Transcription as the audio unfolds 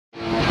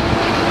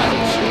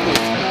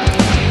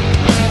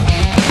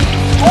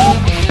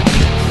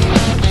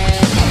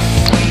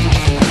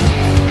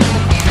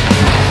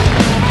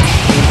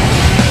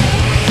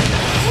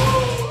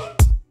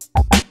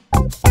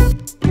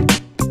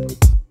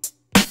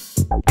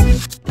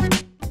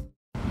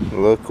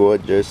Look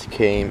what just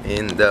came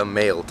in the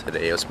mail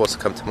today. It was supposed to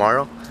come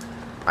tomorrow.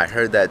 I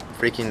heard that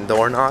freaking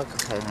door knock.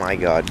 Oh my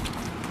god.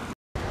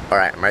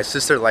 Alright, my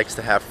sister likes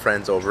to have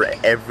friends over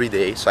every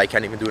day, so I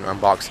can't even do an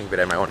unboxing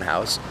video at my own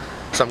house.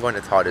 So I'm going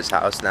to Todd's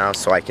house now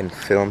so I can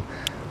film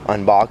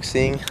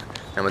unboxing.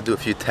 I'm gonna do a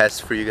few tests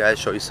for you guys,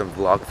 show you some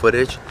vlog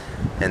footage,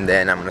 and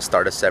then I'm gonna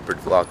start a separate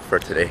vlog for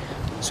today.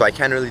 So I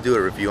can't really do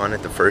a review on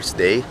it the first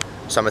day,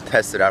 so I'm gonna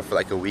test it out for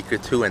like a week or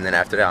two, and then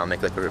after that I'll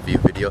make like a review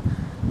video,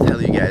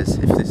 tell you guys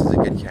if this is a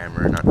good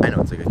camera or not. I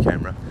know it's a good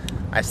camera.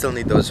 I still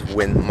need those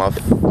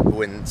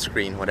wind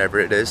screen, whatever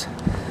it is,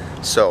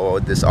 so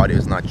this audio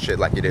is not shit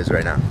like it is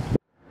right now.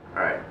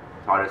 Alright,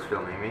 Todd is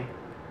filming me,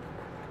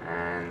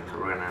 and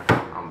we're gonna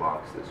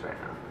unbox this right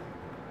now.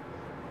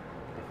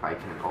 If I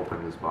can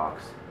open this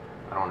box.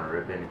 I don't want to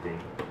rip anything.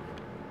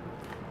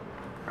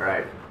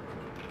 Alright,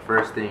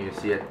 first thing you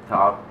see at the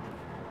top,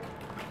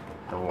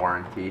 the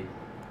warranty,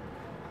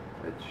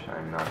 which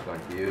I'm not going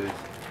to use.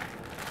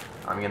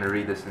 I'm going to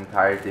read this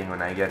entire thing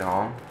when I get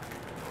home.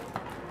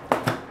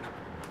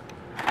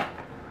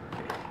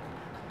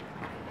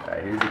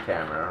 Alright, here's the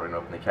camera. We're going to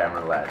open the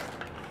camera last.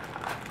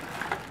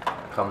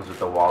 It comes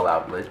with a wall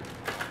outlet.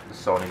 The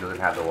Sony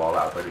doesn't have the wall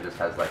outlet, it just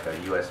has like a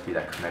USB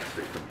that connects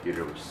to your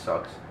computer, which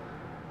sucks.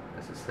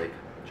 This is sick.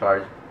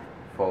 Charge.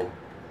 Full.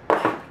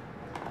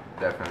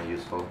 Definitely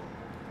useful.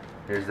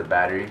 Here's the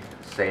battery,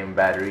 same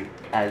battery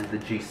as the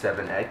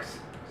G7X,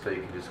 so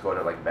you can just go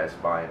to like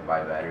Best Buy and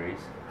buy batteries.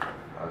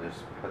 I'll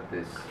just put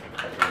this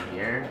in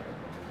here.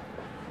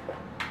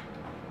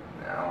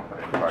 Now I'll put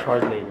it in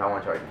charge. I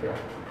want to charge it.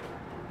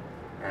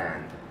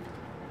 And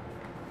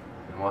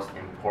the most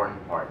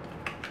important part,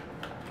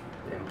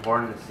 the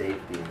important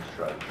safety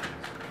instructions.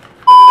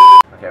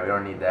 Okay, we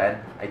don't need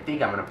that. I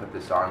think I'm gonna put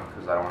this on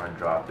because I don't want to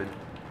drop it,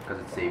 because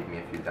it saved me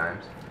a few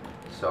times.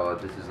 So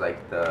this is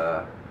like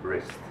the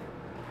wrist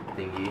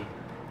thingy,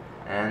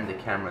 and the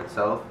camera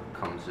itself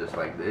comes just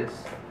like this.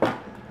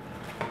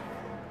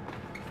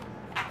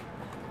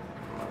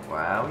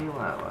 Wowie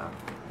wow.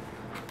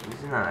 This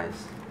is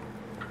nice.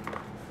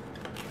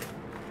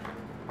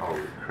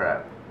 Holy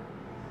crap.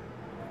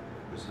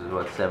 This is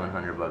what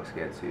 700 bucks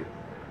gets you.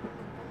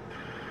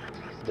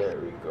 There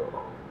we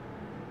go.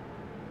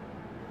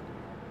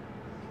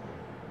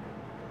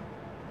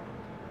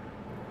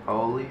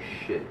 Holy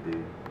shit,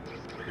 dude.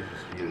 This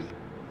is huge.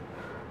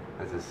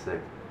 This is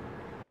sick.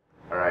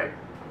 Alright,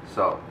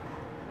 so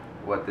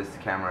what this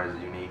camera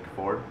is unique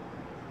for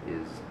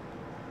is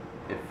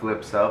it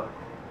flips up.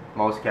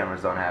 Most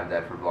cameras don't have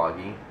that for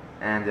vlogging,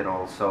 and it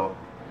also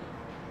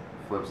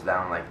flips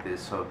down like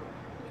this, so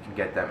you can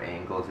get them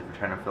angles if you're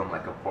trying to film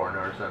like a porno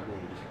or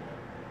something.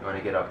 You want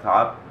to get up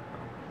top.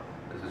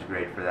 This is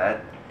great for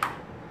that.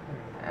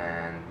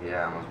 And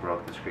yeah, I almost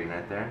broke the screen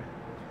right there.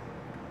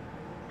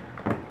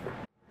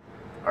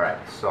 Alright,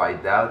 so I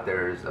doubt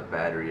there's a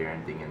battery or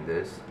anything in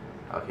this.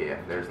 Okay, yeah,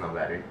 there's no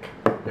battery.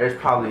 There's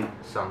probably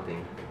some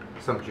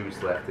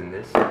juice left in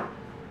this.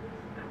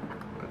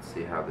 Let's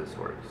see how this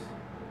works.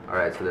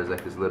 Alright, so there's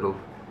like this little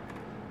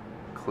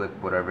clip,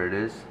 whatever it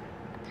is.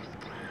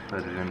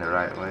 Put it in the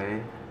right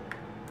way.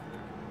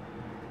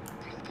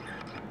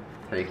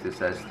 Take this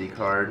SD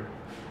card,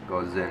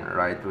 goes in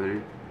right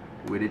with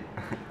it,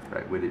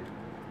 right with it.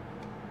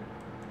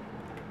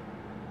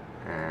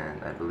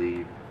 And I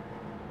believe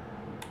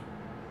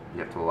you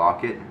have to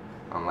lock it,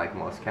 unlike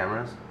most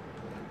cameras.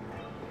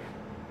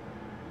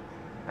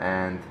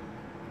 And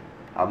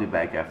I'll be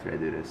back after I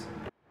do this.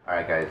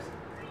 Alright guys,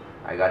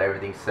 I got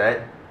everything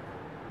set.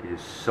 It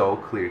is so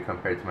clear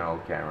compared to my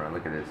old camera.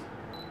 Look at this.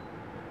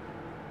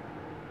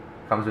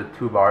 Comes with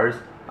 2 bars.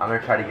 I'm going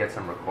to try to get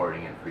some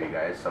recording in for you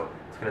guys. So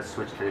it's going to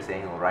switch to this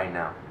angle right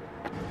now.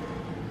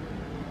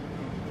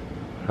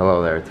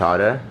 Hello there,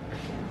 Tada.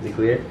 Is it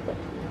clear?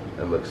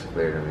 It looks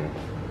clear to me.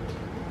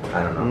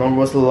 I don't know. Number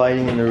what's the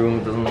lighting in the room?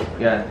 It doesn't look.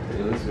 Yeah,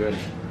 it looks good.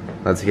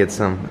 Let's get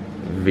some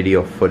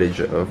video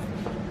footage of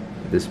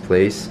this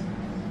place.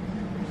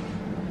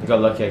 I got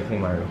lucky I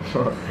cleaned my room. You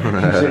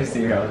should have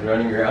seen me. I was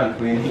running around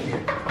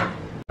cleaning.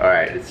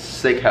 Alright, it's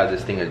sick how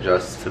this thing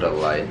adjusts to the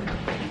light.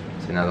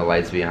 So now the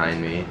light's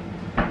behind me.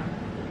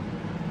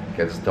 It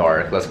gets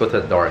dark. Let's go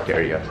to the dark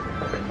area.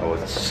 Oh,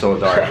 it's so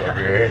dark over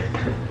here.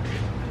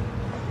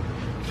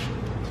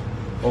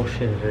 Oh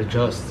shit, it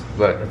adjusts.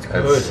 Look,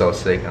 that's so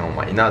sick. Oh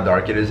my, you know how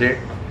dark it is here?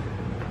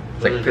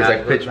 It's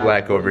like pitch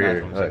black over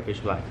here. Look.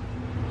 Pitch black.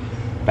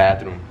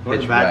 Bathroom,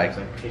 pitch black.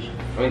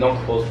 I mean,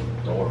 don't close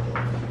the door.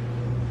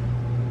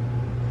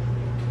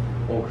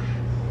 Oh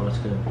that's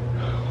good.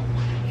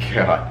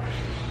 God.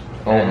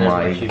 Oh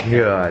my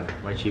god.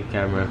 My cheap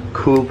camera.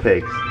 Cool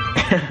pics.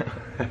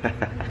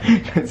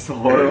 It's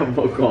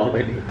horrible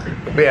quality.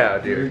 Yeah,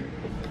 dude.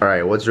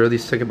 Alright, what's really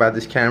sick about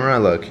this camera?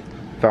 Look,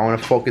 if I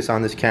want to focus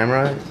on this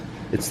camera,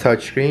 it's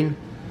touchscreen,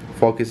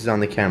 focuses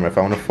on the camera. If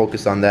I want to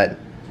focus on that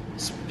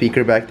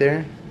speaker back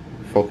there,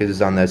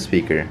 focuses on that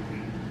speaker.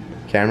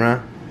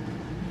 Camera,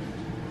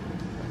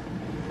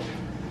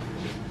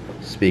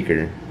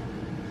 speaker.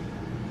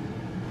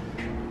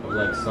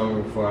 Like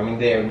summer before, I mean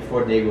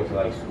before they go to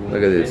like school.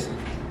 Look at this.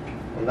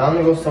 I'm down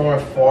to go somewhere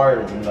far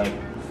and like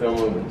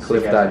film with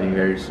Cliff diving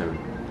very soon.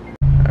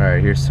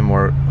 Alright, here's some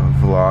more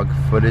vlog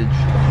footage.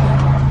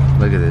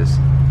 Look at this.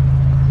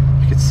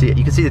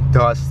 You can see the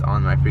dust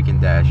on my freaking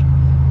dash.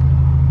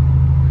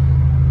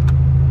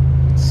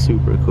 It's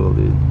super cool,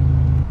 dude.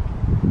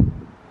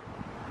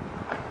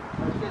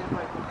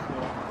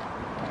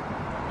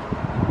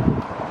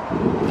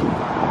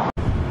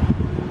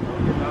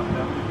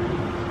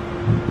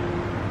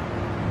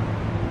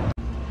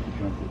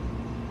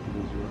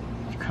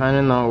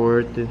 Kinda not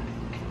worth it.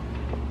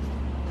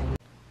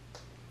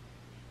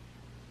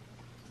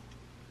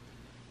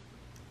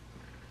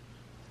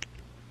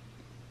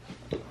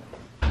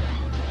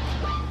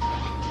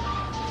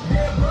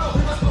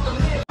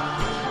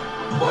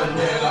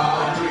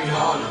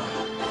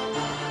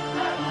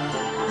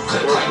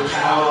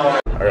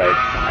 Alright,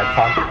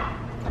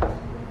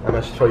 I'm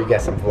gonna show you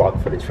guys some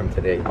vlog footage from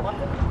today. Alright,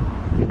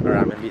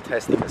 I'm gonna be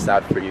testing this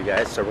out for you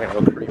guys. So we're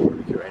gonna go Korean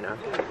barbecue right now.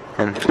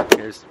 And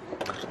here's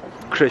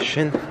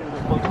Christian.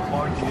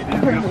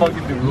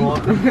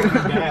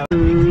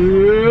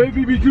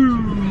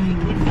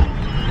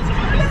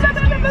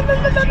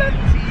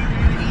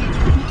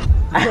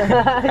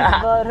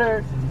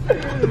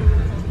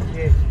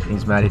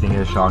 He's mad eating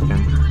his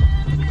shotgun.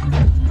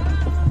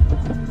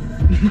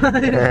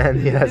 And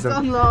he has It's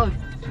unlocked.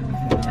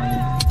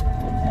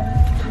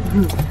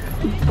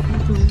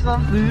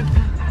 Some food.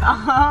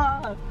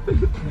 Ah! You're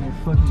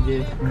fucking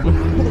gay.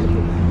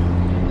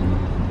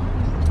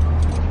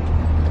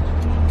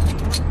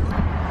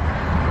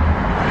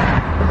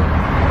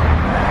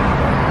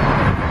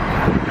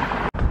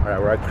 Alright,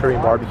 we're at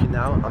Korean barbecue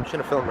now. I'm just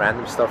gonna film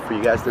random stuff for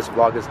you guys. This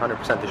vlog is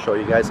 100% to show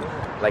you guys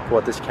like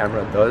what this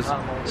camera does.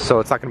 So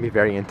it's not gonna be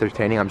very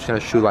entertaining. I'm gonna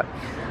shoot like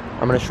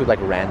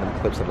random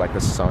clips of like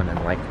the sun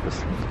and like the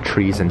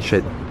trees and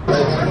shit.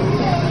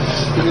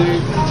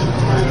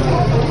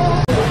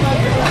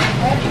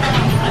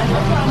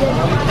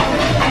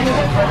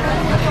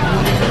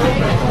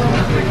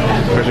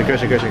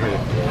 Christian.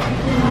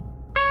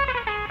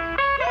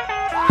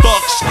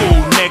 Fuck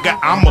school, nigga,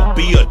 I'ma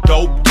be a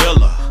dope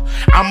dealer.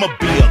 I'ma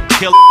be a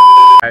killer.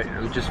 Alright,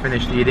 we just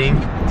finished eating.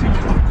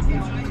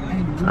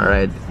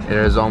 Alright, it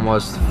is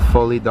almost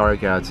fully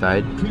dark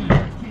outside.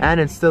 And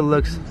it still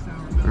looks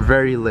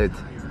very lit.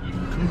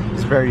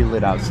 It's very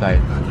lit outside.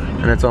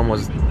 And it's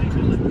almost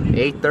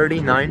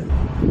 8:30, 9.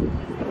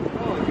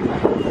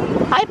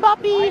 Hi,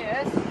 puppy!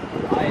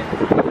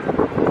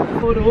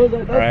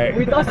 Alright,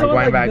 We thought someone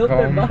going back built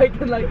their home. bike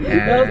and like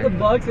that was the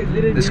box and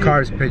didn't. This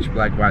car is pitch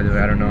black, by the way.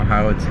 I don't know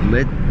how it's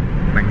lit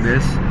like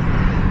this.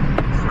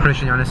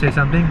 Christian, you want to say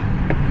something?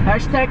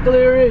 Hashtag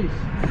glorious.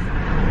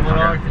 What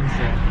Arthur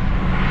said.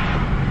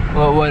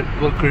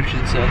 What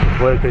Christian said.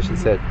 What did Christian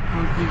say?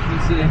 What Christian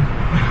said.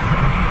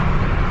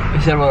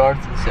 He said what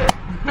Arthur said.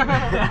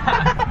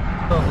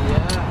 Oh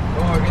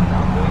yeah. Oregon,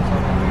 I'm doing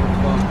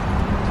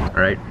something.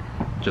 Alright,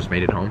 just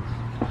made it home.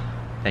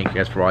 Thank you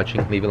guys for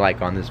watching. Leave a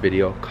like on this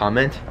video,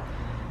 comment,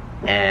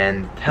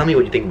 and tell me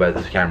what you think about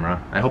this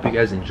camera. I hope you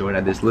guys enjoyed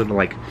this little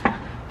like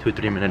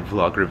 2-3 minute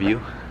vlog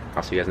review.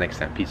 I'll see you guys next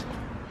time. Peace.